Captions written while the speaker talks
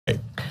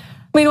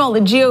Meanwhile, the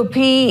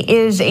GOP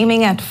is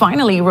aiming at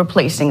finally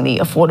replacing the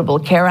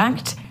Affordable Care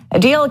Act. A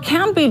deal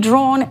can be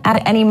drawn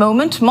at any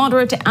moment.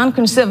 Moderate and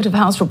conservative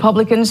House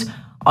Republicans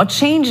are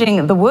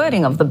changing the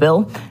wording of the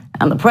bill,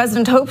 and the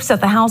president hopes that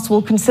the House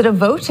will consider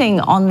voting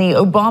on the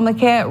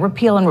Obamacare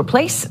repeal and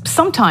replace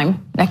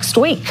sometime next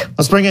week.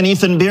 Let's bring in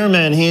Ethan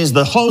Bierman. He's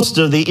the host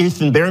of the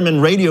Ethan Bierman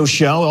radio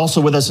show.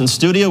 Also with us in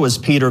studio is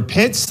Peter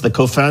Pitts, the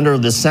co-founder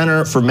of the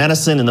Center for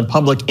Medicine in the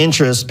Public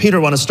Interest. Peter,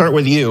 I want to start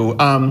with you.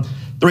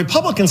 The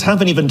Republicans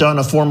haven't even done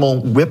a formal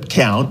whip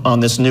count on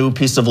this new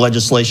piece of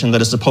legislation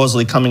that is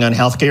supposedly coming on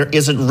healthcare.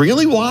 Is it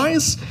really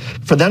wise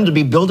for them to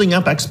be building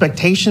up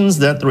expectations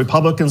that the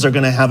Republicans are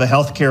going to have a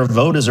healthcare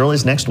vote as early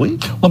as next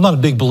week? Well, I'm not a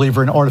big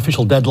believer in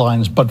artificial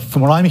deadlines, but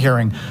from what I'm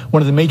hearing,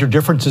 one of the major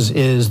differences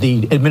is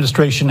the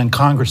administration and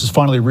Congress is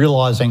finally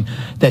realizing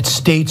that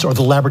states are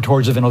the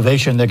laboratories of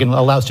innovation. They're going to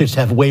allow states to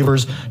have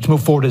waivers to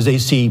move forward as they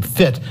see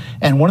fit.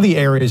 And one of the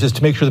areas is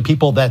to make sure that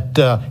people that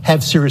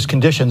have serious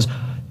conditions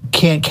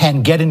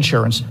can get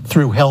insurance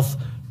through health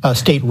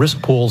state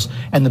risk pools,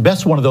 and the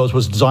best one of those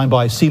was designed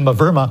by Seema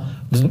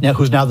Verma,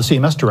 who's now the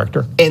CMS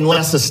director.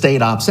 Unless the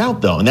state opts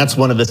out, though, and that's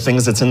one of the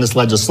things that's in this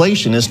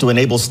legislation, is to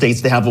enable states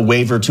to have a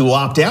waiver to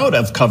opt out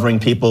of covering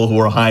people who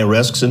are high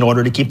risks in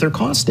order to keep their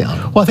costs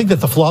down. Well, I think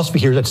that the philosophy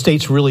here is that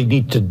states really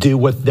need to do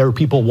what their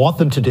people want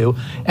them to do,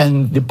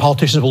 and the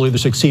politicians will either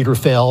succeed or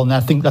fail, and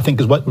I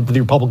think is what the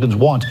Republicans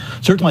want.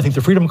 Certainly, I think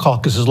the Freedom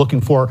Caucus is looking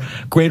for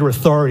greater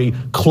authority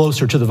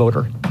closer to the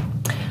voter.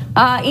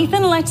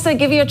 Ethan, let's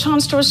give you a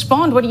chance to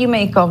respond. What do you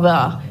make of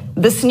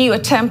this new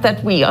attempt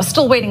that we are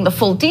still waiting the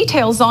full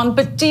details on,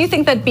 but do you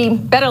think that'd be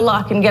better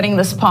luck in getting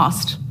this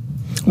passed?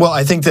 Well,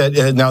 I think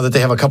that now that they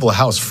have a couple of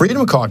House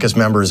Freedom Caucus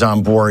members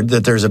on board,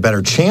 that there's a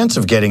better chance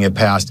of getting it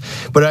passed.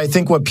 But I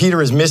think what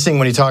Peter is missing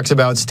when he talks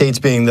about states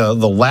being the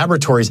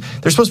laboratories,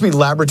 they're supposed to be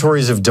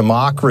laboratories of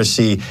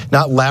democracy,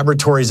 not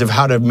laboratories of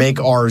how to make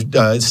our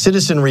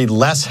citizenry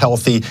less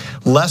healthy,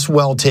 less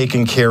well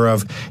taken care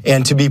of,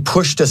 and to be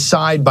pushed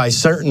aside by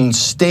certain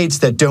states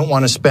that don't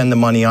want to spend the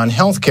money on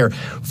health care.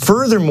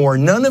 Furthermore,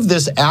 none of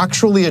this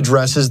actually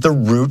addresses the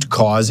root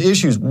cause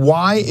issues.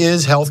 Why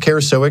is health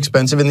care so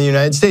expensive in the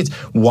United States?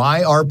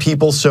 Why are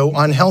people so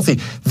unhealthy?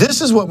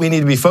 This is what we need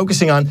to be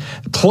focusing on,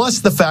 plus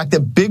the fact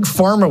that Big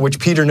Pharma, which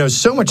Peter knows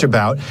so much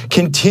about,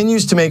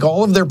 continues to make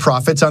all of their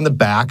profits on the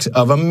backs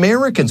of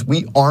Americans.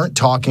 We aren't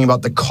talking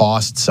about the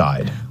cost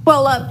side.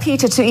 Well,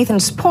 Peter, to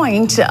Ethan's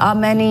point,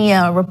 many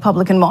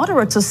Republican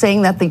moderates are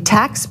saying that the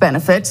tax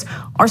benefits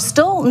are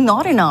still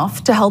not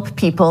enough to help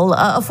people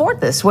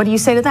afford this. What do you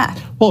say to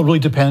that? Well, it really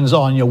depends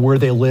on where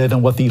they live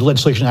and what the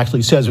legislation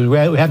actually says. We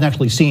haven't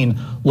actually seen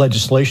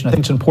legislation. I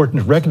think it's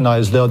important to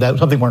recognize, though, that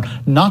something we're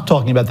not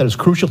talking about that is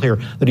crucial here,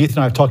 that Ethan and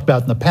I have talked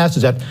about in the past,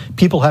 is that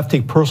people have to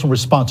take personal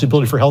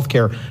responsibility for health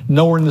care.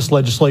 Nowhere in this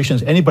legislation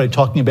is anybody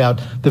talking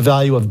about the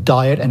value of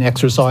diet and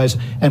exercise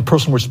and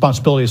personal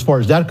responsibility as far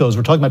as that goes.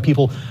 We're talking about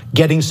people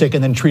getting sick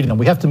and then treating them.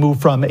 We have to move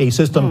from a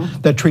system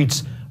that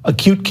treats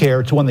acute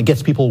care to one that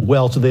gets people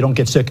well so they don't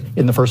get sick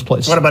in the first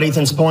place. What about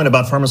Ethan's point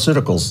about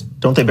pharmaceuticals?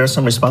 Don't they bear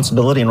some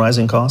responsibility in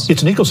rising costs?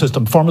 It's an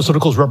ecosystem.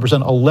 Pharmaceuticals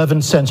represent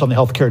 11 cents on the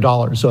healthcare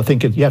dollar, so I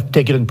think you have to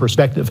take it in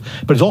perspective.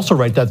 But it's also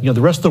right that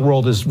the rest of the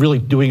world is really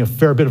doing a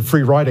fair bit of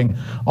free riding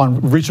on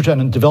research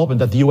and development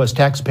that the U.S.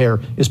 taxpayer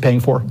is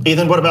paying for.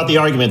 Ethan, what about the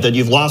argument that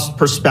you've lost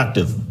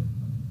perspective?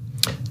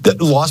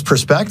 Lost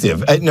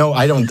perspective? No,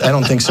 I don't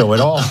think so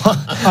at all.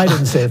 I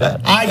didn't say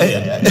that. I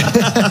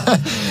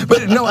did.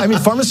 But no, I mean,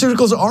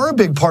 pharmaceuticals are a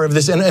big part of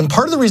this. And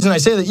part of the reason I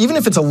say that, even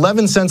if it's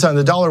 11 cents on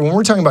the dollar, when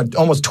we're talking about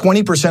almost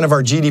 20% of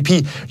our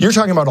GDP, you're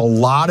talking about a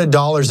lot of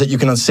dollars that you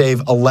can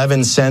save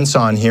 11 cents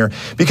on here.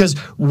 Because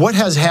what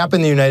has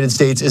happened in the United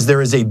States is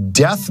there is a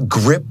death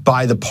grip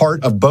by the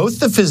part of both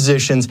the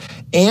physicians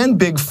and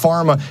Big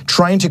Pharma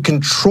trying to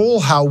control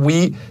how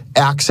we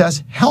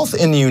access health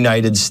in the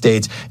United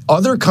States.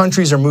 Other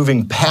countries are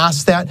moving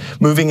past that,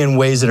 moving in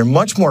ways that are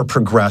much more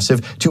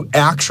progressive to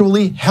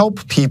actually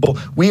help people.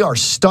 We are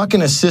stuck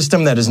in a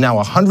system that is now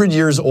 100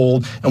 years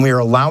old, and we are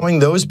allowing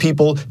those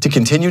people to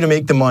continue to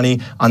make the money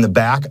on the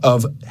back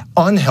of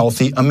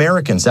unhealthy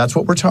Americans. That's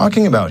what we're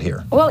talking about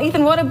here. Well,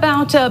 Ethan, what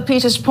about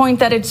Peter's point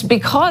that it's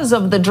because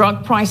of the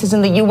drug prices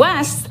in the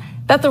U.S.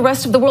 that the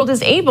rest of the world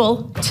is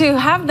able to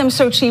have them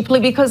so cheaply,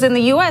 because in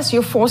the US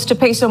you're forced to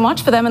pay so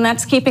much for them, and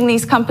that's keeping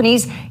these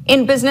companies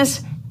in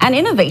business and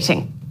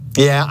innovating?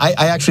 Yeah,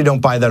 I actually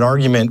don't buy that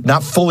argument,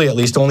 not fully at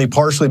least, only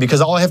partially,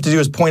 because all I have to do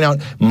is point out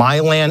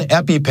Mylan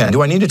EpiPen.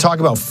 Do I need to talk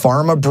about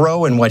Pharma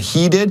Bro and what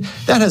he did?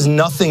 That has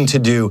nothing to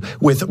do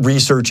with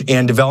research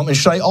and development.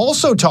 Should I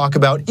also talk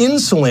about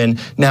insulin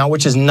now,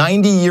 which is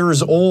 90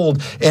 years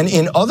old, and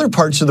in other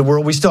parts of the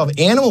world we still have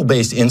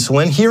animal-based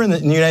insulin. Here in the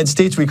United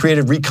States we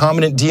created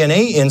recombinant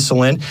DNA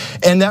insulin,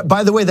 and that,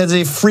 by the way, that's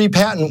a free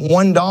patent,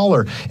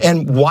 $1.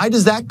 And why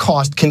does that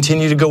cost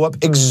continue to go up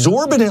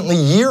exorbitantly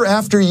year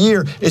after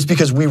year? It's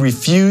because we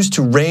refuse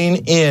to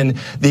rein in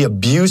the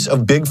abuse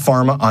of big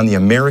pharma on the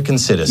American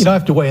citizen. I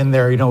have to weigh in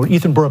there.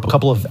 Ethan brought up a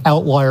couple of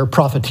outlier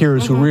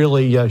profiteers who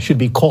really should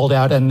be called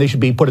out, and they should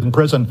be put in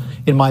prison,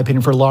 in my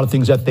opinion, for a lot of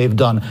things that they've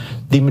done.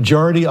 The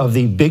majority of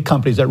the big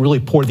companies that really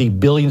pour the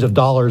billions of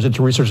dollars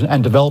into research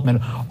and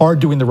development are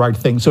doing the right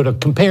thing. So to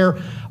compare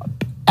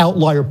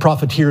outlier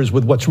profiteers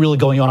with what's really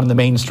going on in the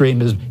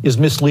mainstream is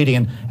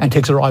misleading and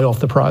takes their eye off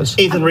the prize.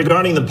 Ethan,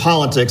 regarding the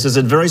politics, is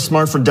it very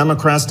smart for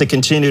Democrats to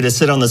continue to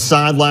sit on the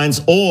sidelines,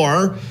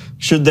 or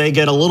should they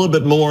get a little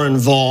bit more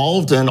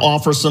involved and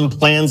offer some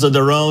plans of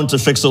their own to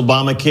fix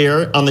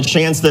Obamacare on the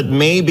chance that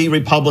maybe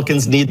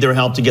Republicans need their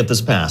help to get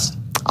this passed?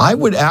 I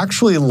would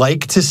actually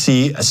like to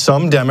see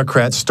some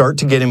Democrats start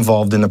to get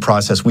involved in the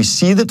process. We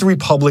see that the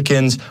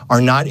Republicans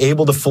are not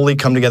able to fully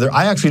come together.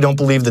 I actually don't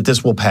believe that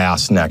this will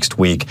pass next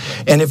week.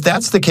 And if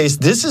that's the case,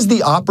 this is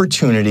the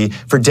opportunity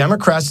for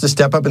Democrats to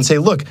step up and say,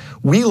 look,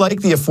 we like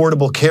the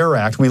Affordable Care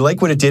Act. We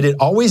like what it did. It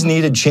always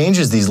needed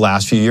changes these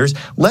last few years.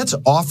 Let's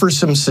offer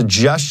some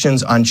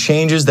suggestions on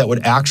changes that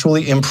would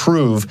actually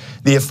improve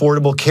the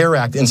Affordable Care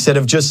Act instead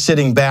of just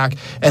sitting back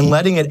and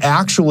letting it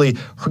actually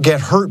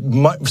get hurt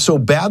so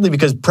badly,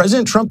 because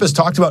President Trump has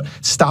talked about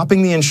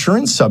stopping the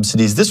insurance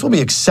subsidies. This will be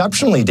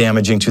exceptionally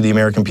damaging to the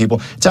American people.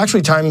 It's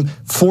actually time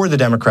for the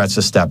Democrats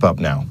to step up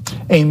now.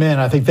 Amen.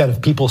 I think that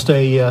if people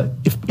stay,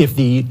 if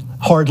the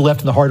hard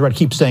left and the hard right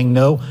keep saying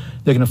no,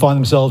 they're going to find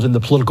themselves in the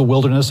political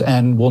wilderness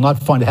and will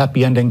not find a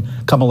happy ending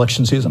come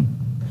election season.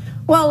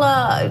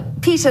 Well,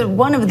 Peter,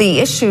 one of the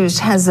issues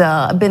has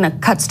been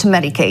cuts to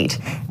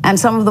Medicaid, and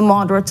some of the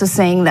moderates are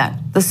saying that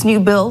this new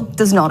bill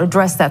does not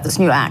address that, this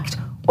new act.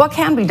 What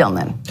can be done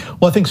then?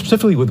 Well, I think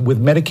specifically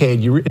with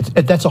Medicaid,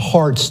 that's a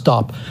hard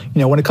stop.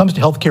 When it comes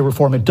to healthcare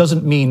reform, it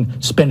doesn't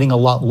mean spending a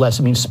lot less.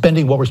 It means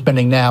spending what we're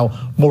spending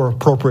now more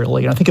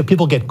appropriately. And I think if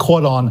people get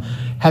caught on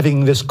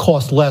having this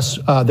cost less,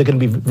 they're going to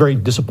be very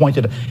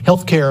disappointed.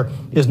 Healthcare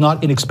is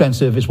not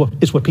inexpensive.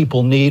 It's what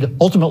people need.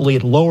 Ultimately,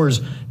 it lowers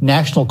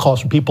national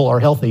costs when people are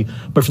healthy.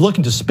 But if you're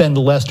looking to spend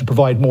less to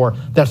provide more,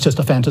 that's just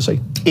a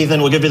fantasy.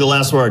 Ethan, we'll give you the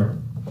last word.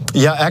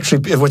 Yeah,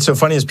 actually, what's so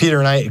funny is Peter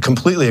and I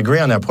completely agree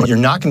on that point. You're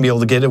not going to be able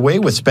to get away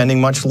with spending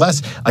much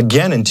less,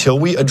 again, until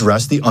we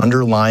address the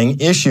underlying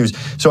issues.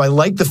 So I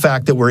like the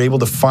fact that we're able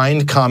to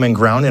find common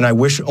ground, and I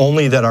wish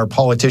only that our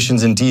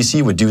politicians in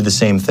D.C. would do the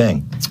same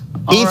thing.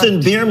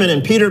 Ethan Bierman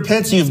and Peter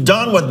Pitts, you've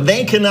done what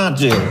they cannot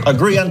do.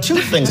 Agree on two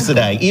things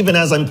today, even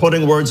as I'm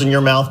putting words in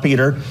your mouth,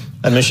 Peter,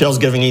 and Michelle's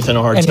giving Ethan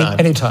a hard time.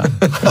 Anytime.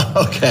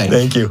 Okay.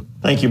 Thank you.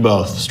 Thank you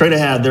both. Straight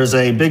ahead, there's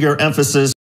a bigger emphasis